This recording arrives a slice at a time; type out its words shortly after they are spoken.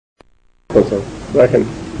রাখেন।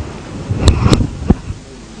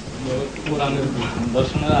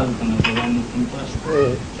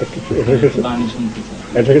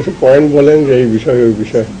 এটা কিছু পয়েন্ট বলেন যে এই বিষয় ওই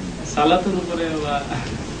বিষয় সালাতের উপরে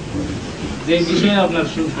যে বিষয়ে আপনার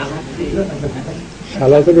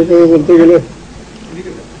সালাতের উপরে বলতে গেলে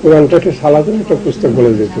কোরআনটাকে সালাতের একটা পুস্তক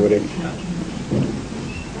বলে দিতে পারে,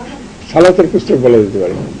 সালাতের পুস্তক বলে দিতে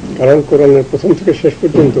পারে। কারণ কোরআনের প্রথম থেকে শেষ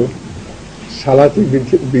পর্যন্ত সালাতই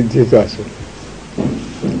বিধৃত আছে,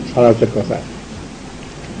 সালাতের কথা।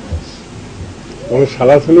 এবং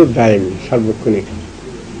সালাত হলো দায়মি, সার্বক্ষণিক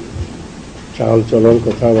চাল চলন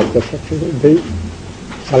কথাবার্তা সবচেয়ে মধ্যেই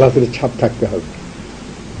সালাতের ছাপ থাকতে হবে।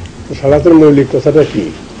 তো সালাতের মৌলিক কথাটা কি?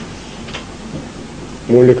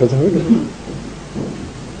 মৌলিক কথা হইল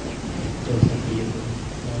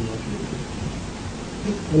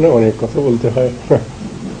অনেক কথা বলতে হয়।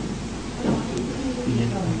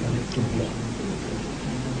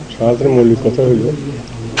 সালাতের মৌলিক কথা হইল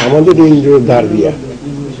আমাদের ইন্দ্রিয় দ্বার দিয়া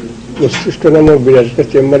মস্তিষ্ক নামক বিরাট একটা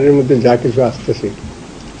চেম্বারের মধ্যে যা কিছু আসতেছে,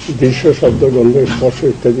 দৃশ্য, শব্দ, গন্ধ, স্পর্শ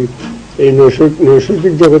ইত্যাদি, এই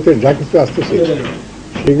নৈসর্গিক জগতের যা কিছু আসতেছে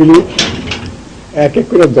সেগুলি এক এক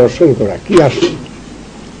করে দর্শন করা। কি আসে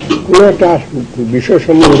কোন একটা বিষয়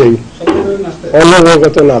সম্বন্ধেই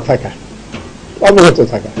অনবগত না থাকা, অবগত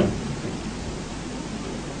থাকা,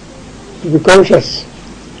 to be conscious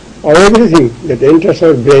of everything that enters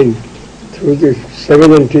our brain through the seven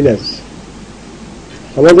antennas.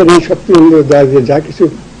 আমাদের এই সপ্ত ইন্দ্রিয় দ্বার দিয়ে যা কিছু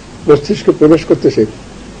মস্তিষ্কে প্রবেশ করতেছে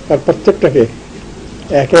তার প্রত্যেকটাকে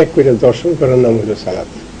এক এক করে দর্শন করার নাম হলো সালাত।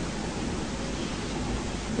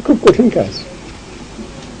 খুব কঠিন কাজ।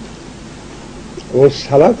 এবং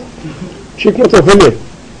সালাত ঠিক মতো হলে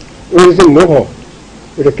ওই যে মোহ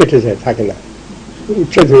ওটা কেটে যায়, থাকে না,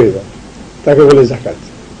 উচ্ছেদ হয়ে যায়, তাকে বলে জাকাত।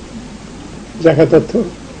 জাকাত অর্থ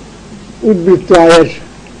উদ্বৃত্ত আয়ের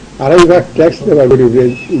 2.5 ট্যাক্স দেওয়া, গরিবদের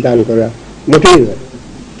দান করা, মোটেই নয়।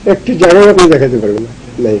 একটি জায়গায় আপনি দেখাতে পারবেন না,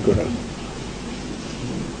 নাই কোরআন।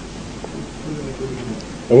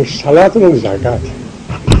 এবং সালাত এবং জাকাত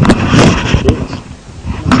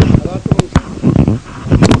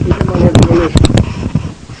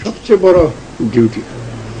সবচেয়ে বড় ডিউটি।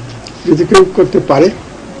 যদি কেউ করতে পারে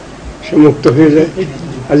সে মুক্ত হয়ে যায়,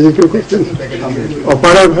 আর যদি কেউ করতে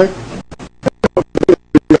অপারগ হয়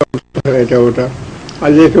এটা ওটা,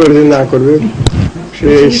 আর যে কেউ না করবে সে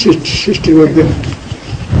সৃষ্টির মধ্যে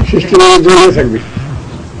জড়িয়ে থাকবে।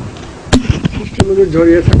 সৃষ্টির মধ্যে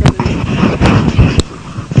জড়িয়ে থাকা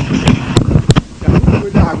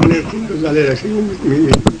আগুনের কুণ্ড জ্বালিয়ে রাখে,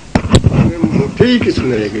 মোটেই কিছু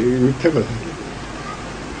নেই, মিথ্যা কথা।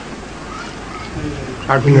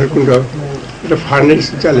 আগুনের কুণ্ড এটা ফার্নেস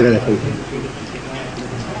জ্বালিয়ে রাখেন।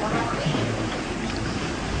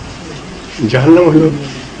 জাহান্নাম হলো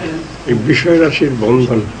এই বিষয় রাশির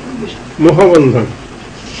বন্ধন, মোহবন্ধন।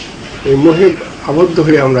 এই মোহে আবদ্ধ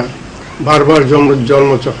হয়ে আমরা বারবার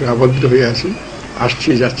জন্মচক্রে আবদ্ধ হয়ে আছি, আসছি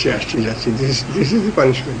যাচ্ছি, আসছি যাচ্ছি। This is the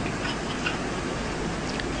punishment.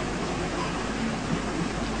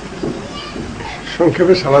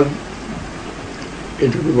 সংক্ষেপে সালাদ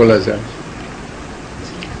এটুকু বলা যায়।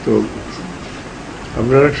 তো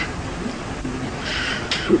আপনারা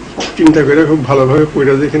চিন্তা করে খুব ভালোভাবে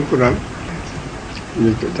পড়ে দেখেন কোরআন,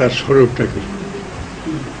 তার স্বরূপটা কি।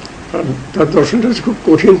 তার দর্শনটা খুব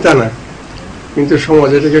কঠিন তা না, কিন্তু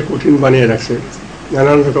সমাজ এটাকে কঠিন বানিয়ে রাখছে,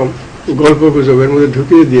 নানান রকম গল্প গুজবের মধ্যে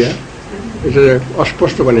ঢুকিয়ে দিয়ে এটা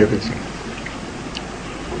অস্পষ্ট বানিয়ে ফেলছে।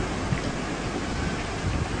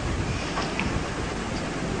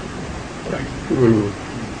 বলবো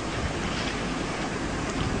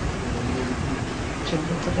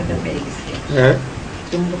হ্যাঁ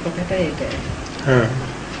হ্যাঁ।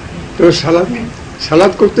 তো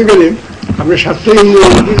সালাদ করতে গেলে আপনি সাথে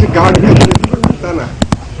গাঢ় তা না।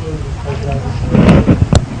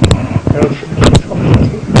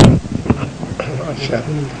 আচ্ছা,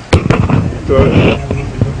 তো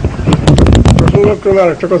প্রসঙ্গক্রমে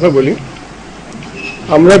আর একটা কথা বলি।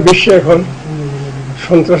 আমরা বিশ্বে এখন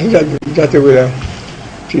সন্ত্রাসী জাতি বলে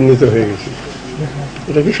চিহ্নিত হয়ে গেছি।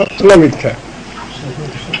 এটা কি সত্য না মিথ্যা?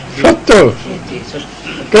 সত্য।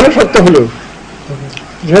 কেন সত্য হলো?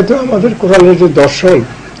 যেহেতু আমাদের কোরআনের যে দর্শন,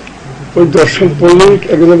 ওই দর্শন পড়লেই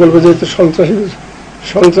একজনে বলবো যে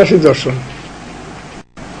সন্ত্রাসী দর্শন।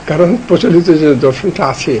 কারণ প্রচলিত যে দর্শনটা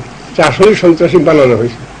আছে যে আসলে সন্ত্রাসী বানানো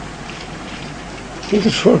হয়েছে, কিন্তু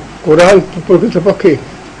কোরআন প্রকৃতপক্ষে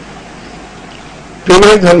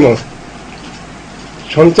প্রেমের ধর্ম।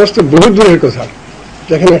 সন্ত্রাস তো বহু দূরের কথা।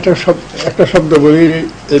 দেখেন একটা শব্দ বলি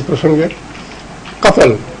এই প্রসঙ্গে,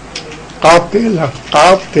 কাতাল,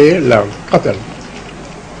 কাতাল।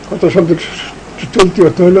 কত শব্দ চলতি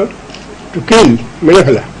অর্থ হলো টু কিল, মেরে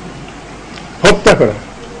ফেলা। হত্যা করা,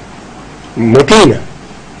 মোটেই না।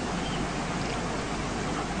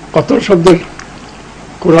 কতল শব্দের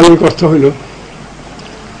কোরআনিক অর্থ হইল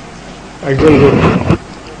একজন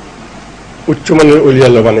উচ্চমানের ওলি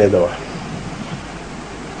আল্লাহ বানিয়ে দেওয়া।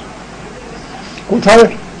 কোথায়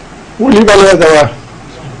ওলি বানিয়ে দেওয়া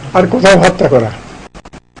আর কোথায় হত্যা করা।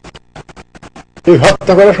 এই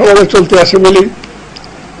হত্যা করা সমাজে চলতে আসে বলেই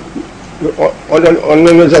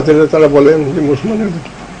অন্যান্য জাতিরা তারা বলেন যে মুসলমানের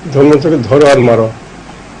ধর্ম থেকে ধরো আর মারো,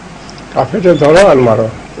 কাফেরটা ধরো আর মারো,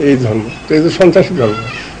 এই ধর্ম তো এই তো সন্ত্রাসী ধর্ম।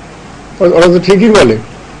 ওরা তো ঠিকই বলে,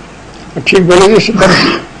 ঠিক বলে যে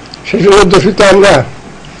সেই জন্য দোষিত আমরা।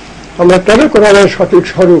 আমরা কেন কোরআনের সঠিক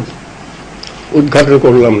স্বরূপ উদ্ঘাটন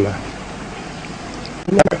করলাম না?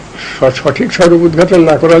 সঠিক স্বরূপ উদ্ঘাটন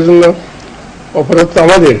না করার জন্য অপরাধ তো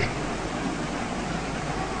আমাদের।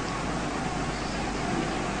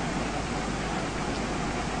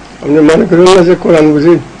 আপনি মনে করেন না যে কোরআন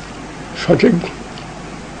বুঝি সঠিক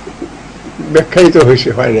ব্যাখ্যায়িত হয়েছে,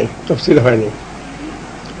 হয় নাই, তফসিল হয়নি।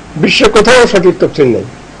 বিশ্বে কোথাও সঠিক তফসিল নেই,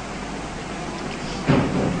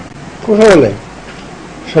 কোথাও নেই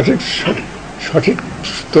সঠিক সঠিক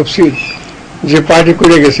তফসিল। যে পার্টি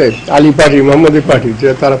করে গেছে, আলী পার্টি, মোহাম্মদী পার্টি, যে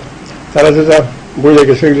তারা যেটা বলে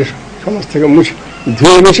গেছে এগুলো সমাজ থেকে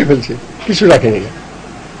ধুয়ে মুছে ফেলছে, কিছু রাখেনি,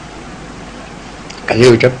 কাজে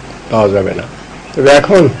ওইটা পাওয়া যাবে না। তবে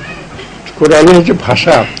এখন কোরআনের যে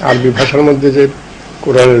ভাষা, আরবি ভাষার মধ্যে যে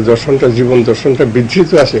কোরআনের দর্শনটা, জীবন দর্শনটা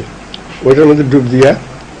বিধৃত আছে, ওইটার মধ্যে ডুব দিয়া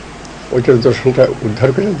ওইটার দর্শনটা উদ্ধার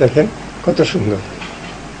করে দেখেন কত সুন্দর।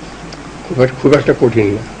 খুব একটা কঠিন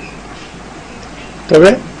না। তবে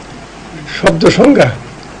শব্দ সংজ্ঞা,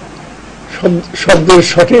 শব্দের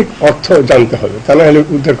সঠিক অর্থ জানতে হবে, তা না হলে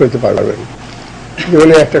উদ্ধার করতে পারবেন। যেমন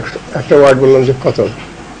একটা ওয়ার্ড বললাম যে কতল।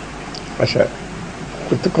 আচ্ছা,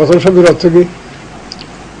 কতল শব্দের অর্থ কি?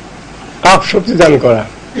 কাফ শক্তি দান করা।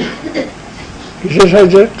 কিসের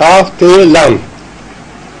সাহায্যে? কাফ তে লাম,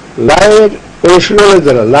 লামের অনুশীলনের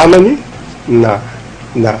দ্বারা। লাম মানে না,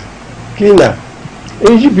 না কি না,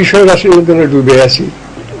 এই যে বিষয় রাশির মধ্যে আমরা ডুবে আছি,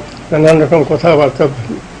 নানান রকম কথাবার্তা,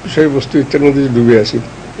 বিষয়বস্তু ইত্যাদির মধ্যে ডুবে আছি,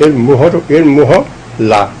 এর মোহ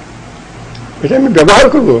লা। এটা আমি ব্যবহার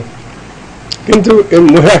করব, কিন্তু এর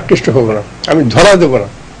মোহে আকৃষ্ট হব না, আমি ধরা দেব না,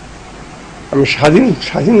 আমি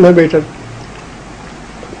স্বাধীনভাবে এটার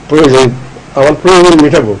প্রয়োজন, আমার প্রয়োজন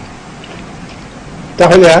মেটাবো,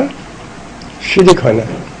 তাহলে আর শিরিক হয় না।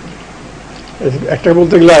 একটা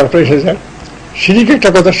বলতে গেলে আরেকটা এসে যায়। শিরিক একটা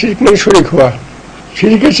কথা, শিরিক মানে শরিক হওয়া।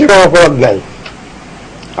 শিরিকের সে কোনো অপরাধ নাই।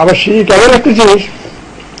 আবার শিরিক এমন একটা জিনিস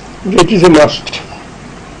যে ইট ইজ এ মাস্ট।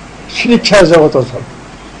 শিরিক ছাড়া জগৎ অচল,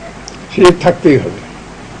 শিরিক থাকতেই হবে।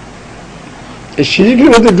 এই শিরিকের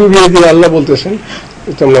মধ্যে ডুবিয়ে দিয়ে আল্লাহ বলতেছেন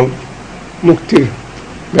তোমরা মুক্তির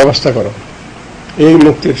ব্যবস্থা করো। এই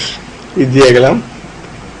মুক্তির দিয়ে গেলাম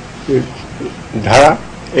ধারা,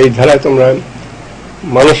 এই ধারায় তোমরা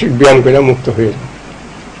মানসিক ব্যায়াম করে মুক্ত হয়ে যাও।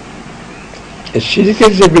 এই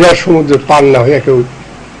শিরিকের যে বিরাট সমুদ্র পার না হয়ে কেউ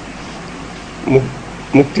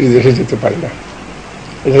মুক্তির দেশে যেতে পারে না।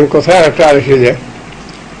 এখানে কোথায় একটা আর এসে যায়,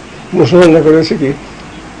 মুসলমানরা করেছে কি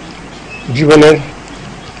জীবনের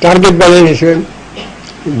টার্গেট বানিয়ে নিয়েছিলেন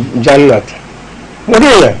জান্নাত।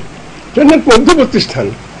 মোটেই না, জান্নাত মধ্যবর্তী স্থান,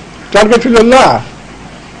 টার্গেট হল না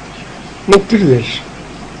মুক্তির দেশ,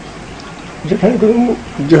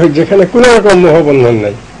 যেখানে কোন রকম মোহবন্ধন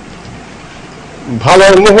নাই,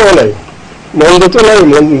 ভালোর মোহ নাই, মন্দ তো নাই,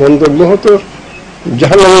 মন্দ মোহ তো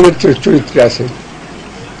জাহান্নামের চরিত্রে আছে।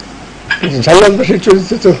 জান্নাতবাসীর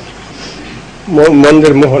চরিত্রে তো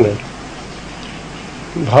মন্দের মোহ নেই।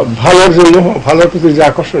 ভালোর যে মোহ, ভালোর প্রতি যে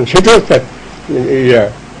আকর্ষণ, সেটাও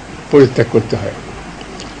পরিত্যাগ করতে হয়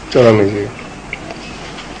চরমে গিয়ে।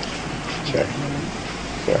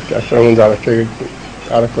 একটার মধ্যে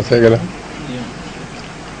আরেক কোথায় গেলাম।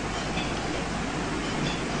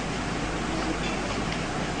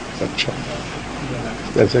 আচ্ছা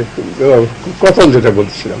আচ্ছা, কতল যেটা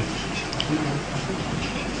বলছিলাম,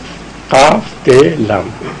 কাফ তে লাম,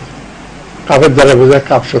 কাফের দ্বারা বোঝায়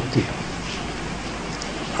কাফ শক্তি।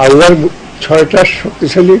 আল্লাহর 6টা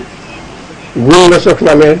শক্তিশালী গুণবাচক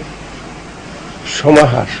নামের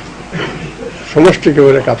সমাহার, সমষ্টিকে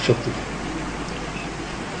বলে কাপ শক্তি।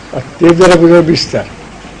 আর তের দ্বারা বোঝায় বিস্তার,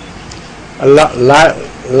 আল্লাহ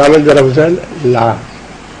লামের দ্বারা বোঝায় লা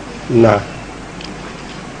না।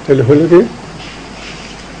 তাহলে হলো কি,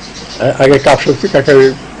 আগে কাপ শক্তি কাকে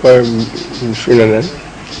শুনে নেন।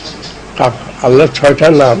 কাপ আল্লাহর 6টা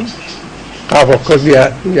নাম কাপ অক্ষর দিয়ে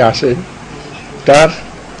যে আসে, তার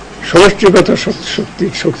সমষ্টিগত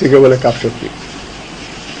শক্তিকে বলে কাপ শক্তি।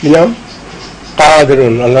 কি নাম?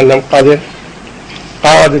 কাদেরুন, আল্লাহর নাম কাদের।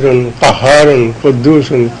 কাদেরুন, কাহারুন,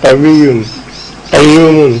 কুদ্দুসুন, কাবিয়ুন,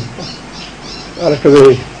 কাইয়ুমুন, আরেকটা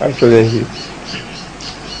জিনিস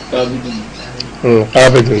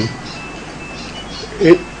কারাবেদন।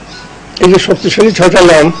 এই যে শক্তিশালী 6টা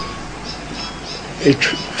নাম, এই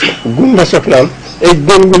গুণবাচক নাম, এই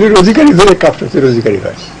গুণগুলির অধিকারী হলে কাপশক্তির অধিকারী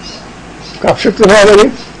হয়। কাপশক্তি হওয়া মানে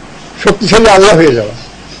শক্তিশালী আল্লাহ হয়ে যাওয়া।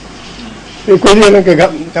 এই করি অনেকে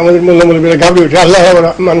আমাদের মূল্যমূল্য ঘাবড়ে উঠে, আল্লাহ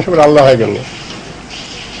মানুষ আল্লাহ হয় কেন?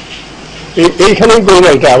 এইখানেই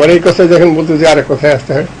গোলমালটা। আবার এই কথায় যখন বলতে যে আরেক কথায়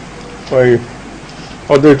আসতে হয়, ওই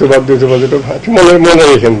অদ্বৈতবাদ দ্বৈতবাদ, এটা মনে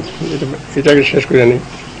রেখেন, এটাকে শেষ করে নেই।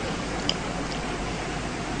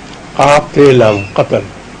 কাতেলাম কাতাল,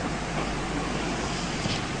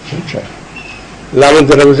 আচ্ছা, লামের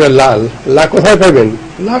দ্বারা বোঝা লাল। লা কোথায় পাবেন?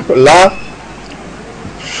 লা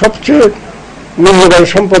সবচেয়ে মূল্যবান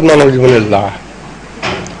সম্পদ মানব জীবনের লা।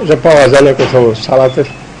 এটা পাওয়া যায় না কোথাও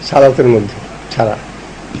সালাতের মধ্যে ছাড়া।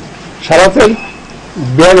 সালাতের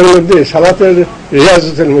ব্যায়ামের মধ্যে, সালাতের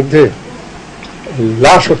রিয়াজতের মধ্যে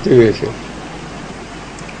লা শক্তি রয়েছে।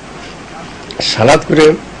 সালাত করে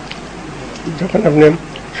যখন আপনি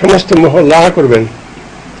সমস্ত মোহ লা করবেন,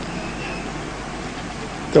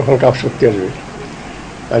 তখন কাপশক্তি আসবে।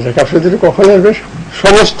 আচ্ছা, কাপশক্তিটা কখন আসবে?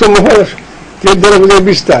 সমস্ত মোহ তীর দ্বারা বোঝায়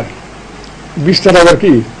বিস্তার। বিস্তার আবার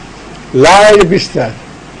কি? লায়ের বিস্তার।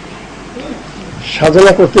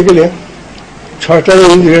 সাধনা করতে গেলে 6টা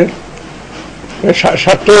ইন্দ্রিয়ের,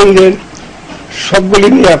 7টা ইন্দ্রিয়ের সবগুলি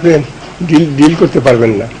নিয়ে আপনি ডিল করতে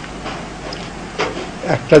পারবেন না।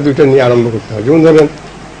 1টা 2টা নিয়ে আরম্ভ করতে হয়। যেমন ধরেন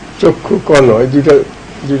চক্ষু, কর্ণ, এই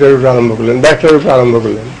দুইটার উপরে আরম্ভ করলেন, বা 1টার উপরে আরম্ভ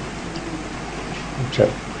করলেন। আচ্ছা,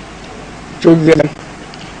 চোখ দিয়ে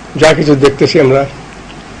যা কিছু দেখতেছি আমরা,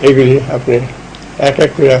 এইগুলি আপনি এক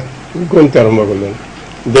এক করে গুনতে আরম্ভ করলেন,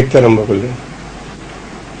 দেখতে আরম্ভ করলেন।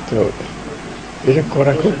 তো এটা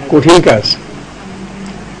করা খুব কঠিন কাজ।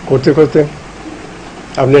 করতে করতে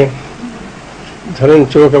আপনি ধরেন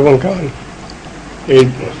চোখ এবং কান,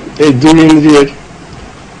 এই দুই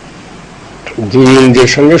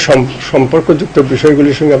ইন্দ্রিয়ের সঙ্গে সম্পর্কযুক্ত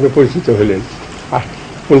বিষয়গুলির সঙ্গে আপনি পরিচিত হলেন। আর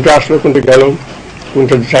কোনটা আসলো, কোনটা গেল,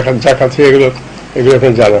 কোনটা জাকা থেকে এগুলো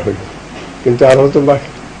আপনার জানা হইল। কিন্তু আরো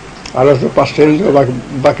তো 5টা ইন্দ্রিয়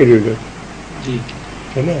বাকি রইল,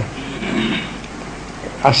 তাই না?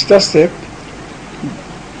 আস্তে আস্তে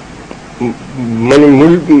মানে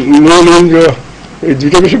মূল ইন্দ্রিয়, এই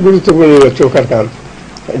 2টা বেশি গুরুত্বপূর্ণ, চোখ আর কান।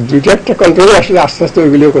 2টা একটা কন্ট্রোলে আসলে আস্তে আস্তে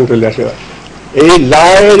ওইগুলিও কন্ট্রোলে আসে। এই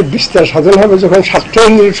লায়ের বিস্তার সাধন হবে যখন 7টা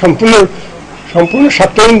ইন্দ্রিয় সম্পূর্ণ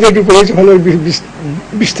 7টা ইন্দ্রিয়ের উপরে যখন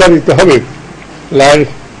বিস্তারিত হবে লায়ের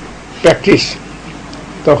প্র্যাকটিস,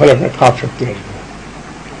 তখন আপনার খাপ শক্তি আসবে।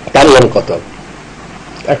 তার নাম কতল।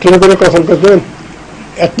 একটা করে কতল করতে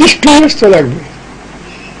অ্যাটলিস্ট 2 years তো লাগবে।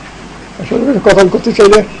 আসলে কতল করতে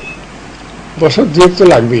চাইলে বছর 2 তো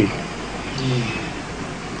লাগবেই।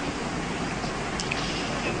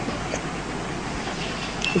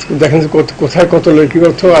 দেখেন যে কোথায় কতলের কি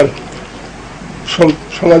অর্থ, আর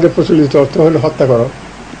সমাজে প্রচলিত অর্থ হলো হত্যা করো।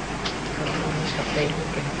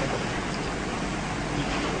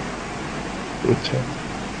 আচ্ছা,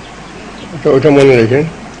 ওটা মনে রেখেন।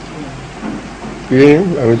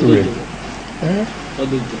 আমি তো হ্যাঁ,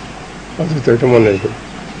 অদ্বৈত, এটা মনে রেখেন।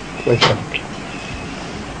 আচ্ছা,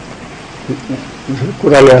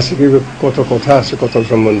 কোরআনে আছে কি কত কথা আছে কতল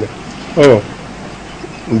সম্বন্ধে। ও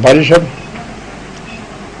বাড়ি সব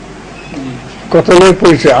কতলের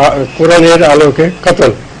পরিচয়, কোরআনের আলোকে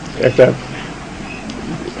কতল, একটা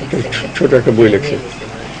ছোট একটা বই লিখছে।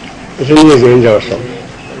 এটা নিয়ে যাবেন যাওয়ার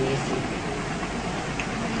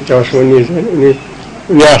সময় নিয়ে যাবেন।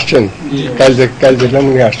 উনি আসছেন, কাল দেখলাম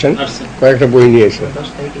উনি আসছেন, কয়েকটা বই নিয়েছেন,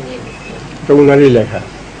 এটা উনারই লেখা।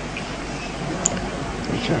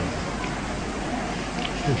 আচ্ছা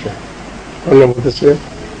আচ্ছা, বলতেছে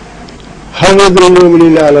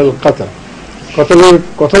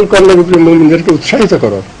কতল কর্মের উপরে মুমিনদেরকে উৎসাহিত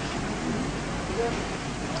করো।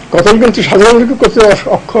 কতল কিন্তু সাধারণ লোক করতে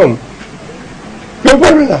অক্ষম, কেউ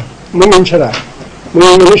পারবে না মুমিন ছাড়া।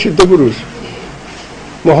 মুমিন মানে সিদ্ধ পুরুষ,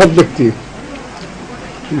 মহৎ ব্যক্তি,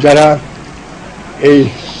 যারা এই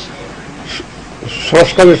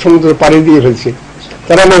সংস্কারের সমুদ্র পাড়ি দিয়ে ফেলছে,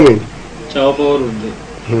 তারা মুমিন। চাওয়া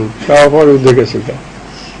পাওয়ার উদ্যোগ আছে।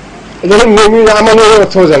 এটা মুমিন আমানের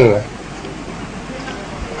অর্থ জানে না।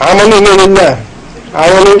 আমানও মুমিন না,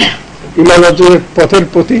 আমানও ঈমান অর্জনের পথের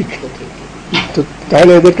প্রতীক।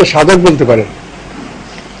 তাহলে এদেরকে সাধক বলতে পারেন।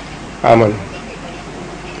 আমান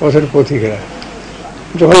পথের প্রতীকেরা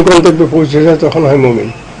যখন গন্তব্যে পৌঁছে যায় তখন হয় মুমিন।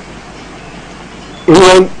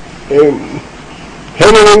 হে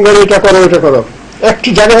মুমিনগণ, এটা করো এটা করো, একটি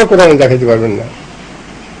জায়গায় কোরআনে দেখাতে পারবেন না।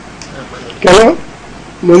 কেন?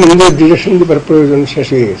 মুমিনদের ডিরেকশন দেবার প্রয়োজন শেষ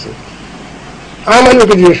হয়ে গেছে।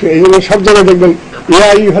 আমাদেরকে ডিরেকশন, এই জন্য সব জায়গায় দেখবেন ইয়া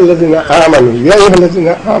আইয়ুহাল্লাযীনা আমানু, ইয়া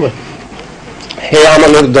আইয়ুহাল্লাযীনা আমানু, হে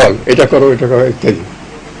আমানের দল, এটা করো এটা করো ইত্যাদি।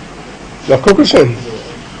 লক্ষ্য করছেন?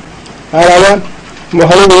 আর আমার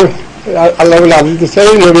মহানবী আল্লাহ বলে আদেশ দিতে চাই,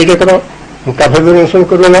 নবী এটা করো, কাফেরদের অনুসরণ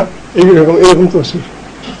করবে না, এরকম তফসির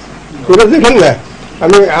করে দেখেন না।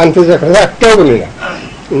 আমি আনতে যা কথা একটাও বলি না,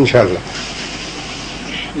 ইনশাআল্লাহ।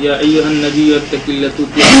 ইয়া আইয়ুহান নাবিয়্যু আত্তাকিল্লাহ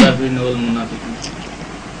তুতিল কাফিরিন ওয়াল মুনাফিকিন।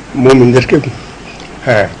 মুমিনদেরকে,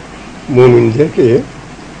 হ্যাঁ মুমিনদেরকে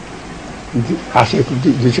আসে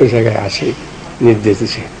দুটো জায়গায় আসে নির্দেশ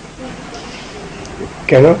দিছে।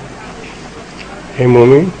 কেন? হে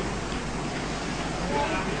মুমিন,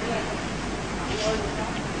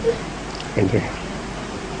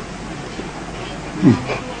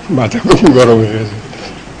 মাথা খুব গরম হয়ে গেছে।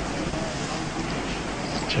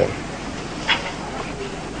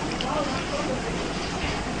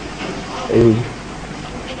 এই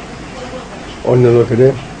অন্য লোকের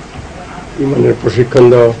ইমানের প্রশিক্ষণ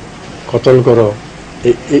দাও, কতল করো,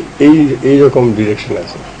 এইরকম ডিরেকশন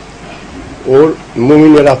আছে। ওর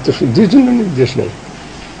মুমিনের আত্মশুদ্ধির জন্য নির্দেশ নেই।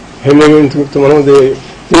 হে মুমিন, তোমার মধ্যে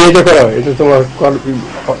তুমি এটা করো, এটা তোমার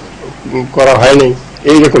করা হয়নি,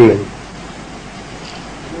 এইরকম নেই।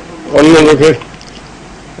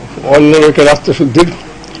 অন্য লোকের আত্মশুদ্ধির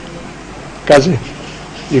কাজে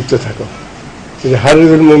লিপ্ত থাকো।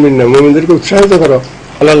 হারিবুল মুমিন না, মুমিনদেরকে উৎসাহিত করো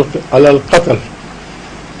আলাল কাতাল,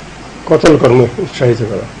 কতল কর্মে উৎসাহিত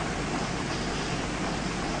করো।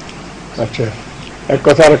 আচ্ছা, এক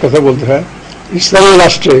কথা আর কথা বলতে হয়। ইসলামী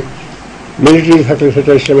রাষ্ট্রে মিলিটারি থাকলে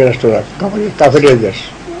সেটা ইসলামী রাষ্ট্র না, কাফেরের দেশ।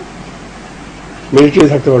 মিলিটারি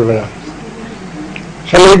থাকতে পারবে না,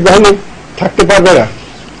 সামরিক বাহিনী থাকতে পারবে না,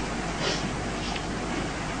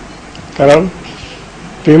 কারণ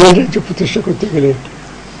পেমেন্ট রাজ্য প্রতিষ্ঠা করতে গেলে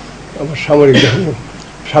আবার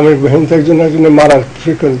সামরিক বাহিনী তো একজন মারার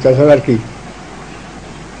প্রশিক্ষণ, তাছাড়া আর কি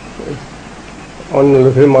অন্য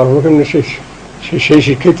লোকের মারব কেমনি সেই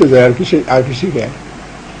শিক্ষাই তো দেয়, আর কি শিখায়।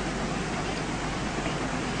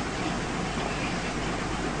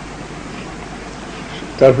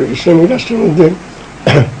 তারপর ইসলামিক রাষ্ট্রের মধ্যে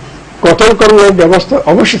কতল কর্মের ব্যবস্থা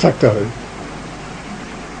অবশ্যই থাকতে হবে।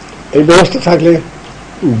 এই ব্যবস্থা থাকলে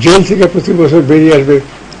জেল থেকে প্রতি বছর বেরিয়ে আসবে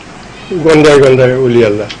গন্ডায় গন্ডায় ওলি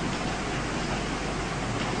আল্লাহ।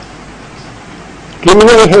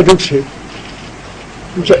 ক্রিমিনাল হয়ে ঢুকছে,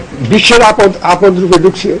 বিশ্বের আপদ রূপে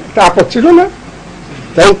ঢুকছে, একটা আপদ ছিল না,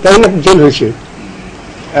 তাই না জেল হয়েছে।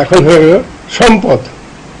 এখন হয়ে গেল সম্পদ,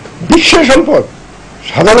 বিশ্বের সম্পদ,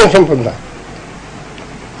 সাধারণ সম্পদ না,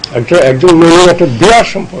 একজন মেয়ের একটা বিরাট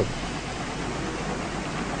সম্পদ।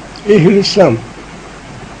 এই হল ইসলাম।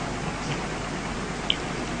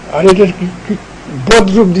 আর এটার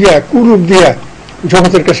বদরূপ দিয়া, কুরূপ দিয়া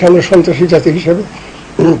জগতের কাছে আমরা সন্ত্রাসী জাতি হিসাবে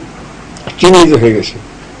চিহ্নিত হয়ে গেছে।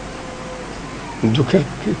 দুঃখের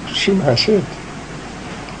সীমা আছে।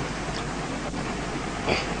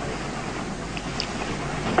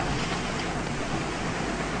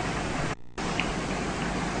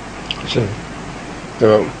 তো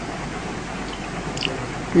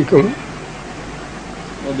কি করব?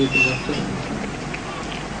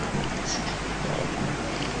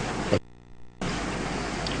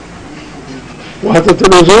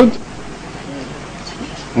 ওয়াহাদাতুল ওজুদ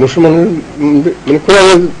মুসলমানের মানে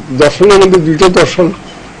কোরআনের দর্শনের মধ্যে দুইটা দর্শন,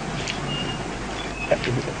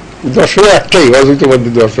 দর্শনে একটাই অদ্বৈতবাদী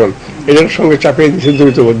দর্শন, এটার সঙ্গে চাপিয়ে দিচ্ছে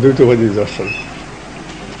দ্বৈতবাদী দর্শন।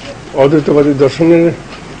 অদ্বৈতবাদী দর্শনের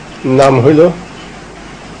নাম হইল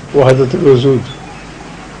ওয়াহাদাতুল ওজুদ।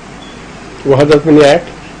 ওয়াহাদাত মানে এক,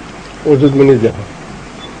 ওজুদ মানে দেহ,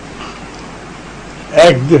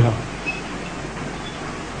 এক দেহ।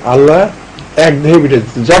 আল্লাহ এক দেহে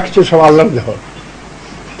বিরাজিত, যা কিছু সব আল্লাহর দেহ।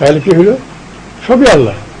 তাহলে কি হইল? সবই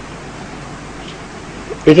আল্লাহ।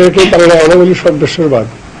 এটাকে বাংলায় আমরা বলি সর্বেশ্বরবাদ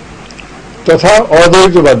তথা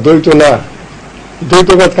অদ্বৈতবাদ। দ্বৈত না,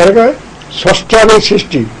 দ্বৈতবাদ কারা কয়? স্রষ্টা এবং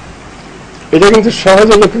সৃষ্টি। এটা কিন্তু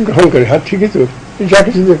সহজে লোকে গ্রহণ করে। হ্যাঁ ঠিকই তো, যা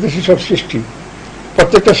কিছু দেখতেছি সব সৃষ্টি।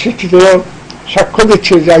 প্রত্যেকটা সৃষ্টিতে সাক্ষ্য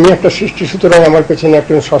দিচ্ছে যে আমি একটা সৃষ্টি, সুতরাং আমার পেছনে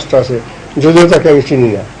একজন স্রষ্টা আছে, যদিও তাকে আমি চিনি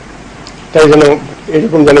না, তাই যেন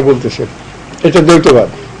এরকম যেন বলতেছে। এটা দ্বৈতবাদ।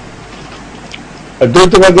 আর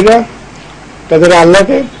দ্বৈতবাদীরা তাদের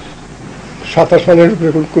আল্লাহকে 7 আসমানের উপরে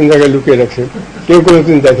কোন জায়গায় লুকিয়ে রাখছে, কেউ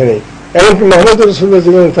কোনোদিন দেখে নেই। এমনকি মোহাম্মদ রাসূলুল্লাহ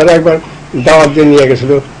জীবনে তারা একবার দাওয়াত দিয়ে নিয়ে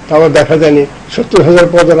গেছিল, তাও দেখা যায়নি। 70,000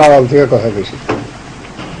 পদের আড়াল থেকে কথা বেশি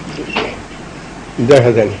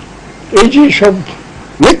দেখা যায়নি। এই যে সব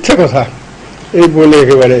মিথ্যা কথা, এই বলে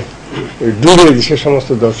একেবারে ডুবিয়ে দিচ্ছে সমস্ত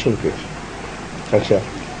দর্শনকে। আচ্ছা,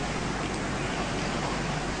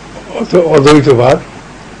 অদ্বৈতবাদ,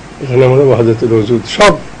 এখানে আমরা ওয়াহাদাতুল ওজুদ,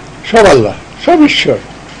 সব আল্লাহ, সব ঈশ্বর,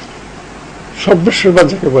 সর্বেশ্বরবাদ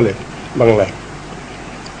যাকে বলে বাংলায়,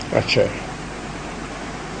 আচ্ছা,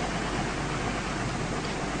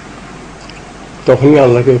 তখনই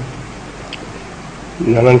আল্লাহকে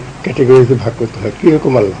নানান ক্যাটেগরিতে ভাগ করতে হয়।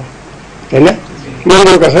 কিরকম আল্লাহ, তাই না? মন্দ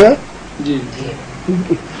লোক আছে না,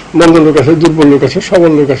 মন্দ লোক আছে, দুর্বল লোক আছে,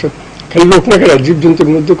 সবল লোক আছে। খালি লোক না কেন, জীবজন্তুর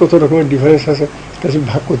মধ্যে কত রকমের ডিফারেন্স আছে, কাছে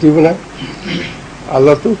ভাগ করতে হবে না?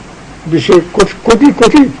 আল্লাহ তো বিষয় কোটি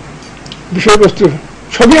কোটি বিষয়বস্তু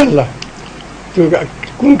সবই আল্লাহ, তো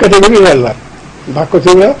কোন ক্যাটেগরি আল্লাহ ভাগ করতে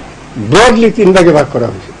হবে না? ব্রডলি 3 ভাগে ভাগ করা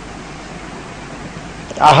হয়েছে।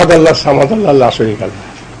 আহাদ আল্লাহ, সামাদ আল্লাহ, আল্লাহ শরীক আল্লাহ।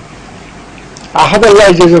 আহাদ আল্লাহ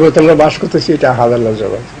যে জগৎ আমরা বাস করতেছি, এটা আহাদ আল্লাহ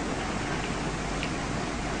জগৎ।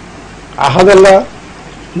 আহাদ আল্লাহ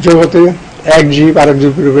জগতে এক জীব আরেক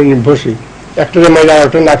জীবের উপরে নির্ভরশীল। একটা মাইরা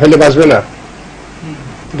আরেকটা না খাইলে বাঁচবে না।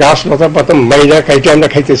 গাছ লতা পাতা মাইরা খাইতে আমরা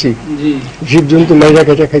খাইতেছি, জীবজন্তু মাইরা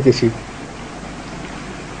খাইতে খাইতেছি।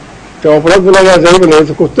 তো অপরাধ গুলো আমরা যাইবে না,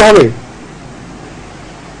 তো করতে হবে।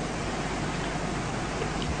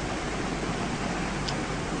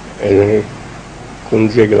 কোন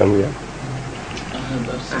দিকে গেলাম?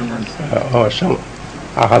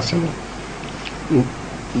 আহাদ সামাদ।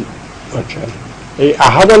 আচ্ছা, এই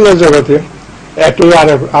আহাদ আল্লাহ জগতে একে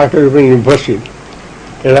আরেকের উপরে নির্ভরশীল।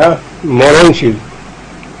 এরা মরণশীল,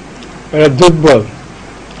 এরা দুর্বল।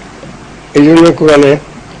 এই জন্য কোরআনে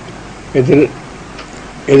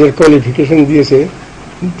এদের কোয়ালিফিকেশন দিয়েছে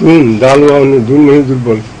দুন, দুন মানে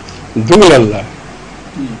দুর্বল, দুন আল্লাহ,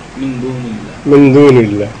 মিন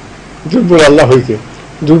দুনিল্লাহ। দুর্বল আল্লাহ হইতে,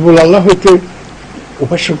 দুর্বল আল্লাহ হইতে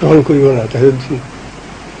উপাস্য গ্রহণ করিব না,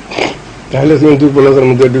 তাহলে তুমি দুর্বলতার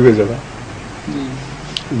মধ্যে ডুবে যাবে।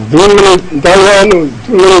 দুন মানে দালওয়ানু,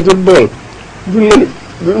 দুন মানে দুর্বল, দুন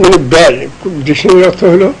মানে ব্যাড। ডিকশনারি অর্থ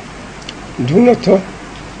হলো দুন অর্থ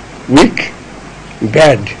উইক,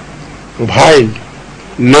 ব্যাড, ভাইল,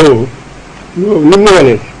 লো,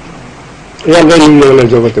 নিম্নমানের। এই আমরা নিম্নমানের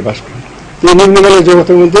জগতে বাস করি। এই নিম্নমানের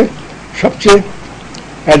জগতের মধ্যে সবচেয়ে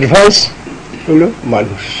অ্যাডভান্স হলো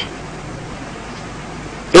মানুষ।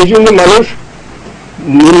 এই জন্য মানুষ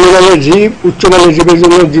নিম্নমানের জীব উচ্চমানের জীবের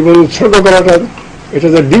জন্য জীবন উৎসর্গ করাটা এটা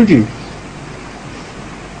তার ডিউটি।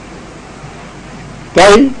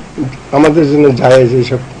 তাই আমাদের জন্য যায়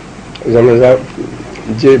যেসব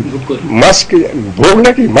যে মাছ ভোগ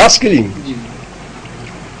নাকি মাছ কিলিং,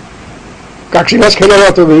 কাকড়ি মাছ খেলাম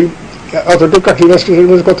অতটুকু কাকড়ি মাছ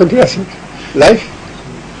কতটি আছে লাইফ।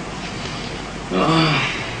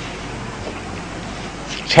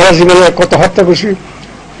 সারা জীবনে কত হত্যা করছি,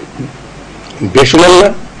 বেসমান না?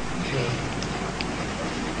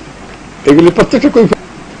 এগুলি প্রত্যেকটা কই,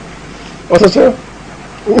 অথচ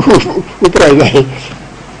উপায় নাই।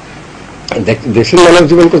 দেশের মানব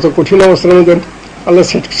জীবন কত কঠিন অবস্থার মধ্যে আল্লাহ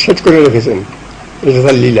সেট করে রেখেছেন। এটা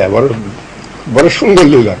তার লীলা, বড় সুন্দর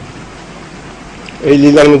লীলা। এই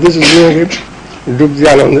লীলার মধ্যে যদি ডুব দিয়ে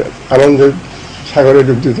আনন্দের সাগরে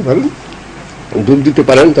ডুব দিতে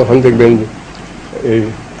পারেন তখন দেখবেন যে এই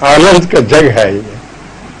আনন্দ কা জগ হ্যায়,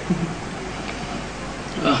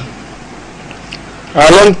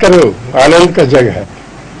 আনন্দ করো, আনন্দ কা জগ হ্যায়।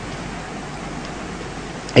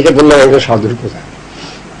 এটা বললাম একটা সাধুর কথা,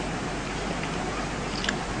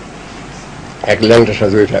 এক ল্যাংটা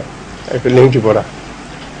সাধু, এটা একটা লেংটি পড়া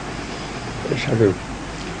সাধু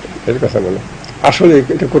এর কথা বলে। আসলে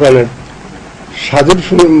এটা কোরআনের সাধুর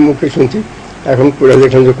মুখে শুনছি, এখন পড়ে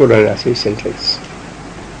দেখলাম যে কোরআনে আছে এই সেন্টেন্স,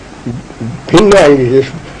 ভিন্ন আঙ্গিকে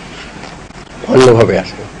অন্যভাবে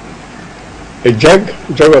আছে। এই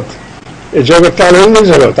জগৎ, এই জগৎটা আনন্দের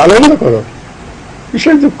জগৎ, আনন্দ করো।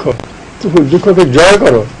 কিসের দুঃখ? দুঃখকে জয়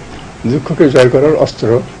করো। দুঃখকে জয় করার অস্ত্র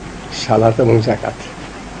সালাত এবং যাকাত,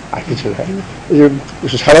 আর কিছু নাই। এই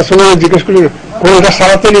যে সারা সময় জিজ্ঞেস করলে কোনটা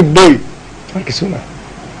সালাতের বই, আর কিছু না,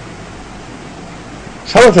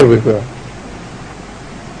 সালাতের বই করা।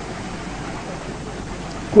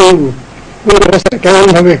 কোন অবস্থায় কেমন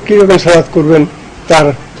ভাবে কিরকম সালাত করবেন তার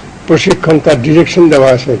প্রশিক্ষণ, তার ডিরেকশন দেওয়া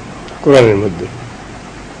আছে কোরআনের মধ্যে।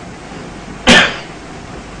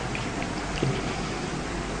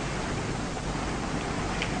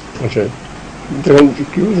 আচ্ছা, দেখুন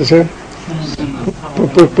কি বলতেছে,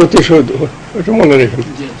 প্রতিশোধ, ওটা মনে রেখেন।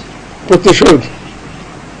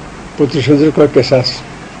 প্রতিশোধের কয়েক কেসাস।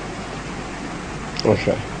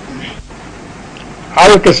 আচ্ছা,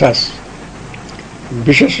 আরো কেসাস,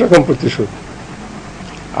 বিশেষ রকম প্রতিশোধ।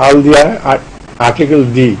 আল দিয়া আর্টিকেল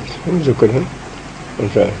দি যোগ করেন।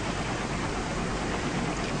 আচ্ছা,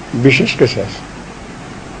 বিশেষ কেসাস,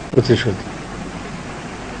 প্রতিশোধ।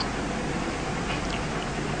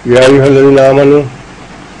 ইয়া আইয়ুহাল্লাযীনা আমানু,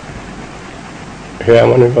 হে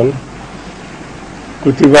আমানুগণ,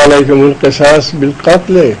 কুতিবা আলাইকুমুল কিসাস বিল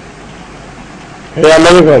কাতলে, হে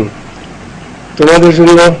আমানুগণ, তোমাদের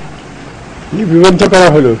জন্য লিপিবদ্ধ করা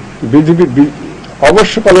হলো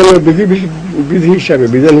অবশ্য পালনের বিধি হিসাবে,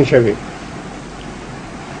 বিধান হিসাবে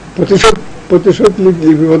প্রতিশোধ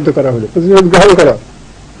লিপিবদ্ধ করা হলো, প্রতিশোধ গ্রহণ করা।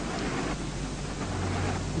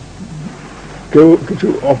 কেউ কিছু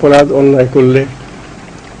অপরাধ অন্যায় করলে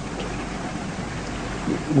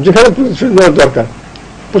যেখানে প্রতিশোধ নেওয়ার দরকার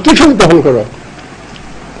প্রতিশোধ গ্রহণ করা।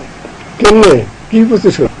 কেমনে, কি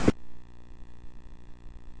প্রতিশোধ?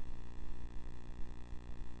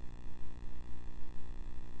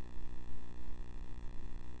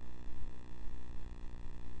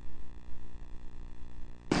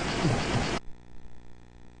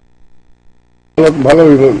 ভালো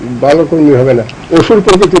ভালো কর্মী হবে না, অসুর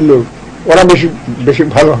প্রকৃতির লোক, ওরা বেশি বেশি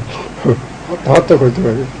ভালো হত্যা করতে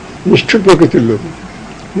পারে। নিষ্ঠুর প্রকৃতির লোক,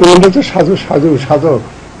 মহিলা তো সাধু সাধু সাধক,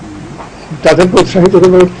 তাদেরকে উৎসাহিত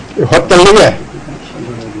করবে হত্যা লেগে।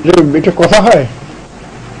 এটা কথা হয়?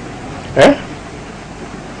 হ্যাঁ,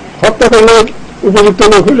 হত্যা করলে উপযুক্ত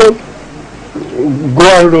লোক হলো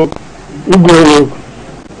গোয়ার লোক, উগ্র লোক,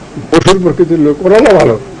 অসুর প্রকৃতির লোক, ওরা না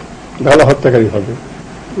ভালো ভালো হত্যাকারী হবে,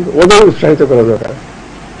 ওদের উৎসাহিত করা দরকার।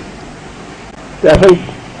 এখন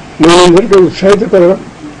মুমিনদেরকে উৎসাহিত করা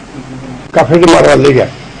কাফেরকে মারার লেগে,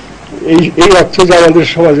 এই অর্থ যে আমাদের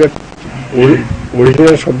সমাজের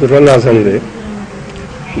অরিজিনাল শব্দটা না জানলে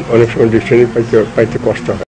অনেক সময় ডিকশনারি পাইতে কষ্ট হয়।